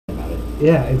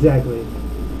Yeah, exactly.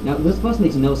 Now, this boss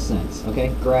makes no sense,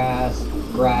 okay? Grass,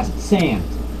 sand.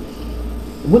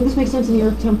 Wouldn't this make sense in the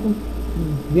Earth Temple?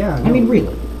 Yeah. I mean,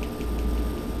 really.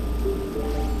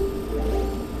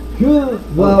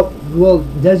 Well,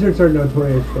 deserts are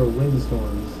notorious for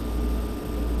windstorms.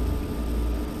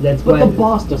 That's But why the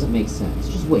boss doesn't make sense.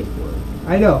 Just wait for it.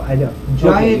 I know.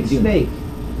 Giant Okay, snake.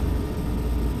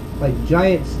 Like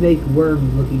giant snake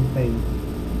worm looking thing.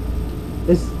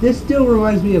 This still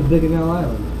reminds me of Bicknell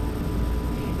Island.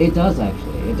 It does,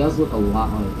 actually. It does look a lot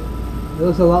like it. It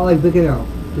looks a lot like Bicknell.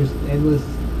 Just endless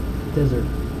desert.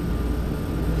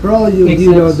 For all of you Makes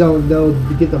who sense. don't know,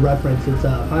 get the reference, it's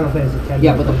Final Fantasy X.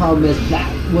 Yeah, but the problem is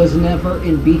that was never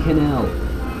in Bicknell.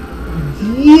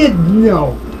 Yeah,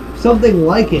 no. Something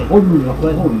like it. But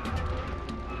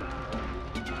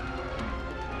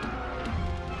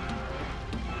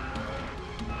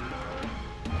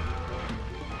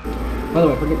By the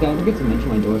way, did I forget to mention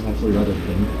my door is actually rather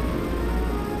thin?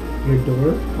 your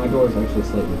door? My door is actually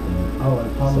slightly thin. Oh, I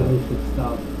probably should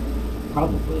stop.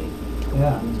 Probably.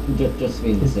 Yeah. Just to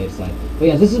be on the safe side. But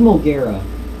yeah, this is Mulgara.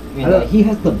 And he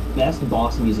has the best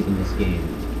boss music in this game.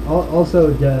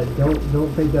 Also, don't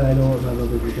think that I know what my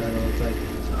lovely vagina looks like.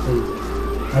 Please.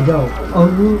 I don't.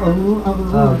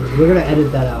 We're gonna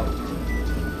edit that out.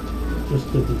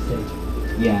 Just to be safe.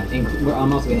 Yeah,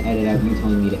 I'm also gonna edit out you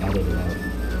telling me to edit it out.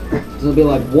 So it'll be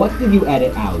like, what did you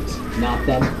edit out? Not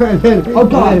them. Oh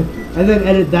god! And then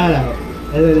edit that out.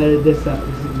 And then edit this out.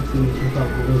 See,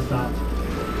 we'll stop.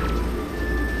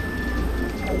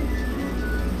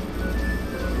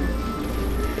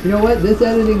 You know what? This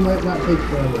editing might not take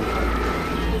forever.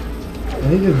 I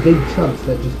think there's big chunks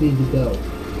that just need to go.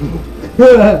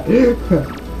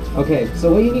 Okay,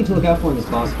 so what you need to look out for in this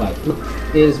boss fight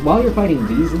is while you're fighting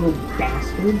these little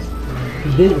bastards,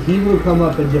 he will come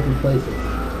up in different places.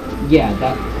 Yeah,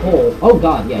 that hole. Oh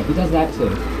god, yeah, he does that too.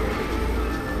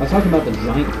 I was talking about the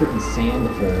giant freaking sand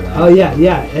hole. Oh yeah,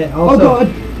 yeah. And also, oh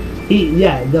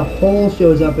god! The hole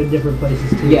shows up in different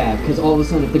places too. Yeah, because all of a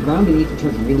sudden, if the ground beneath you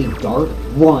turns really dark,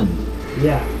 run.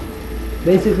 Yeah.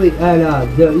 Basically, and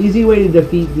the easy way to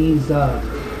defeat these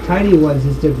tiny ones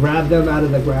is to grab them out of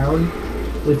the ground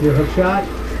with your hook shot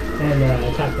and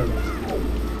attack them.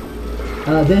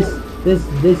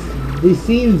 These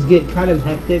scenes get kind of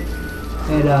hectic,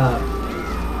 and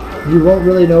you won't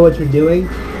really know what you're doing.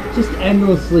 Just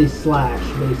endlessly slash,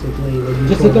 basically. When you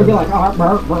just sit there and be like, burp,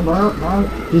 burp, burp, burp.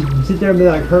 Just sit there and be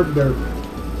like, herp derp.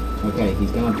 Okay,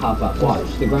 he's gonna pop up.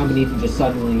 Watch. The ground beneath you just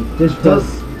suddenly does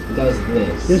this.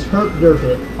 Just herp derp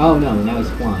it. Oh no, now he's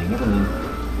flying. Never mind.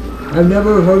 I've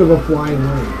never heard of a flying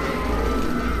worm.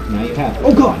 Now you have.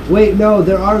 Oh god! Wait, no,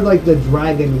 there are like the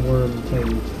dragon worm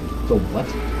things. The what?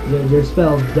 They're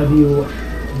spelled W-Y.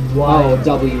 Oh,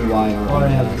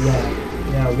 W-Y-R-M-S.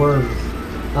 Yeah, worms.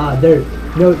 They're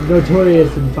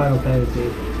notorious in Final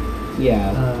Fantasy.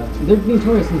 Yeah. They're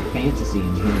notorious in fantasy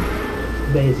in general.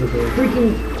 Basically.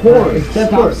 Freaking horse!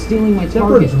 Stop stealing my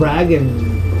target. Except for Dragon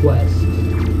Quest.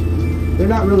 They're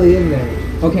not really in there.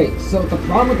 Okay, so the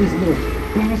problem with these little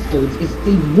bastards is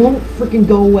they won't freaking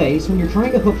go away, so when you're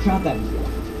trying to hookshot that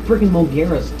freaking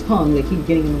Mulgara's tongue, they keep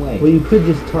getting in the way. Well, you could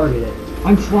just target it.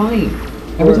 I'm trying.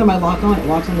 Every time I lock on, it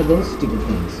locks onto those stupid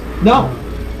things. No!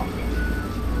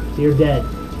 You're dead.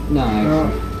 No,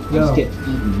 actually. I just get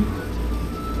eaten.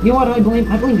 You know what I blame?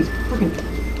 I blame these freaking...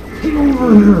 Get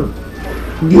over here!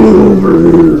 Get over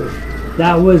here!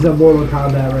 That was a Mortal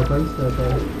Kombat reference,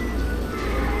 okay.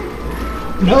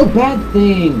 No bad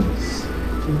things!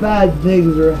 Bad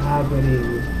things are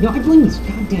happening. No, I blame these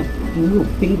goddamn fucking little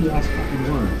baby-ass fucking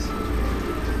worms.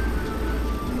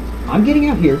 I'm getting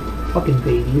out here. Fucking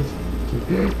babies.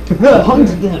 Hunt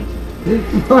them!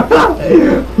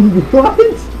 What?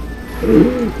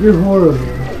 You're horrible.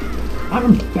 I'm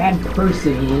a bad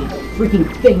person, and freaking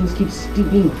things keep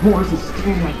being horse and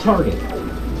stealing my target.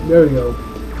 There we go.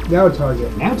 Now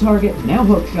target. Now target, now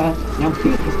hookshot, now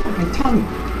beat his fucking tongue.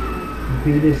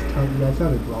 Beat his tongue? That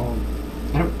sounded wrong.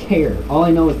 I don't care. All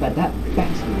I know is that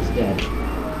bastard is dead.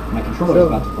 My controller's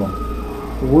about to fall.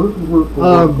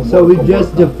 So we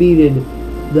just defeated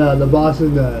the boss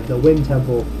in the Wind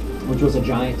Temple. Which was a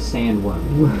giant sandworm.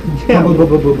 Yeah.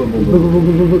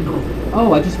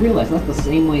 Oh, I just realized that's the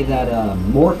same way that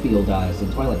Morpheal dies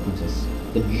in Twilight Princess.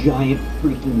 The giant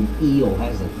freaking eel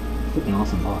has a freaking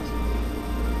awesome boss.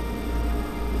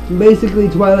 Basically,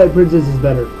 Twilight Princess is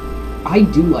better. I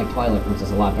do like Twilight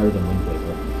Princess a lot better than Wind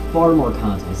Waker. Far more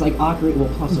content. It's like Ocarina. Well,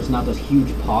 plus there's not those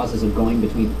huge pauses of going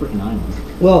between freaking islands.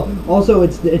 Well, also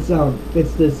it's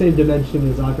the same dimension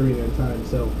as Ocarina of Time,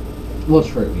 so. Well,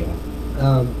 true, yeah.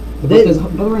 But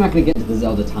we're not going to get into the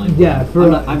Zelda time. Yeah,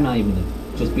 I'm not even going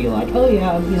to just be like, oh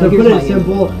yeah, you know, So here's put my it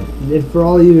simple, input. if for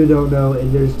all you who don't know,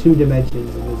 there's 2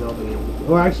 dimensions in the Zelda game.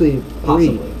 Or actually, 3.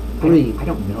 Possibly. 3. I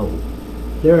don't know.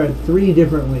 There are 3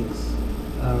 different links.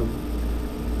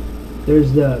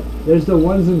 There's the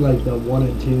ones in like the 1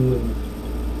 and 2 and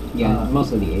Yeah,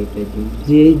 mostly the 8-bit games.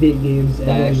 the 8-bit games That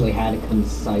and actually had a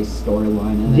concise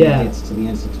storyline, and then Yeah. it gets to the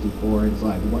N64, it's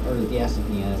like, what, or the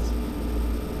SNES.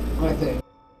 I think.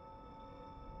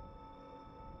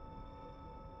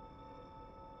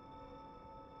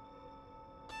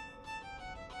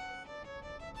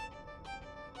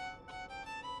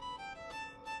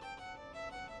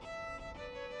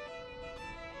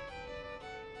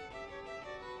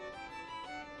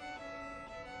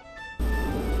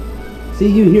 see,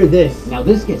 you hear this. Now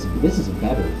this is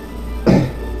better.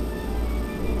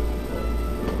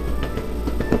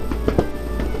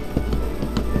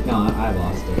 No, I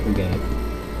lost it. Forget it.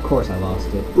 Of course I lost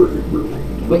it.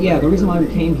 But yeah, the reason why we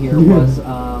came here was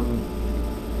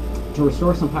to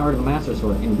restore some power to the Master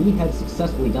Sword, and we had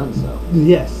successfully done so.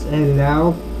 Yes, and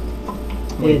now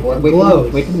Wait it for it.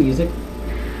 glows. Wait for the music.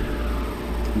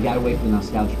 You gotta wait for the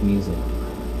nostalgic music.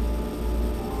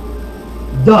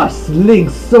 Thus,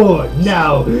 Link's sword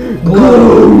now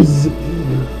glows.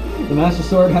 The Master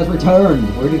Sword has returned.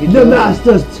 Where did it The go?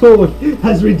 Master's sword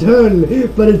has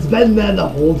returned, but it's been there the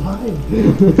whole time.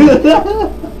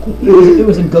 It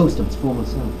was a ghost of its former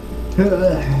self.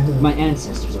 My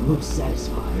ancestors are most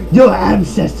satisfied. Your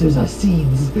ancestors are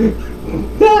seeds.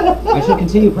 I shall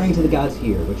continue praying to the gods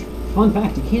here, which, fun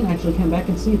fact, you can't actually come back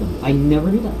and see them. I never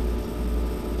knew that.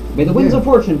 May the winds of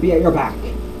fortune be at your back.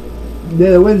 May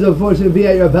the winds of fortune be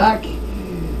at your back,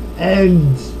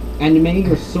 and may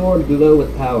your sword glow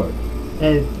with power.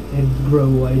 and grow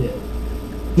whiter.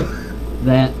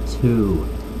 That too.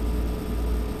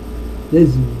 This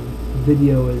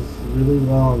video is really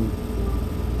long.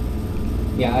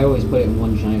 Yeah, I always put it in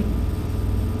one giant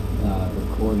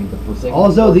recording. But for sake of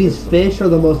Also, these system, fish are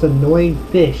the most annoying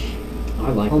fish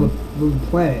I like on them. the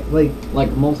planet. Like, Like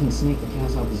a molten snake that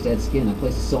casts off his dead skin. That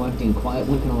place is so empty and quiet,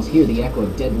 one can almost hear the echo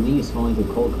of dead leaves falling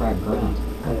through cold, cracked ground.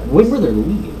 I got When this. were there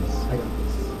leaves? I got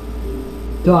this.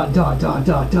 Dot, dot, dot,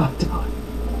 dot, dot, dot.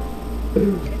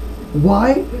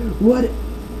 Why? What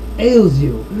ails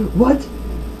you? What?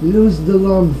 Lose the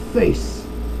long face.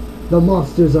 The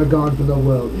monsters are gone from the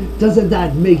world. Doesn't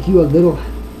that make you a little...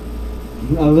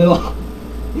 A little.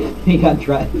 He got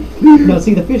dragged. No,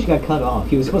 see, the fish got cut off.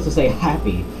 He was supposed to say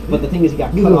happy, but the thing is, he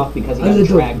got cut off because he got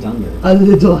dragged under. A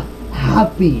little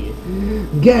happy.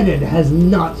 Ganon has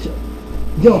not...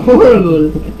 You're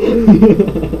horrible.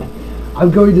 I'm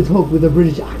going to talk with a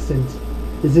British accent.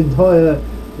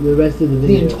 The rest of the The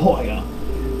video. entire.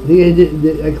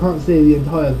 I can't say the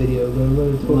entire video, but I'm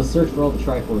going to We talk. must search for all the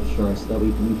Triforce shards so that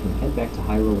we can head back to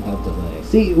Hyrule without delay.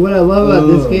 See, what I love about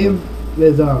this game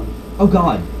is, Oh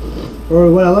god.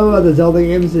 or what I love about the Zelda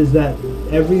games is that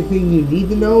everything you need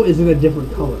to know is in a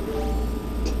different color.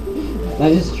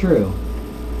 That is true.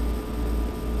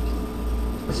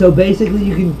 So basically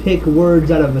you can pick words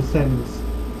out of a sentence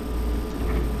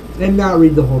and not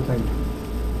read the whole thing.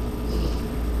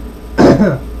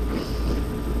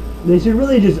 They should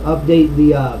really just update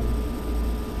the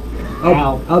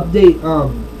update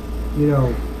you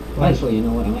know, like Actually, you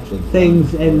know what? I'm actually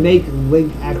things done and for make it.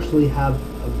 Link actually have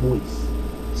a voice.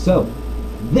 So,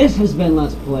 this has been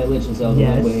Let's Play Legend of Zelda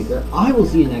Yes. Wind Waker. I will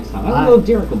see you next time. I don't know if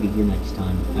Derek will be here next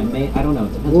time. I don't know.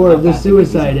 It depends Or on how the fast it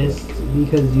gets suicidist,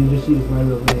 because you just used my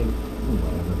real name.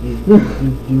 Whatever.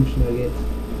 You douche nugget.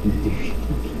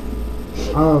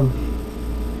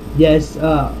 Yes,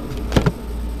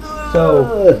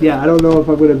 so, yeah, I don't know if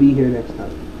I'm gonna be here next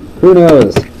time. Who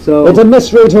knows? So, It's a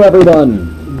mystery to everyone.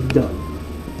 done.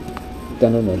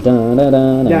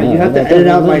 Dun-dun-dun-dun-dun-dun. Yeah, you have to edit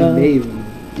out my name,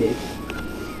 dick.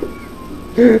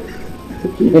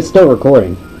 It's still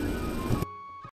recording.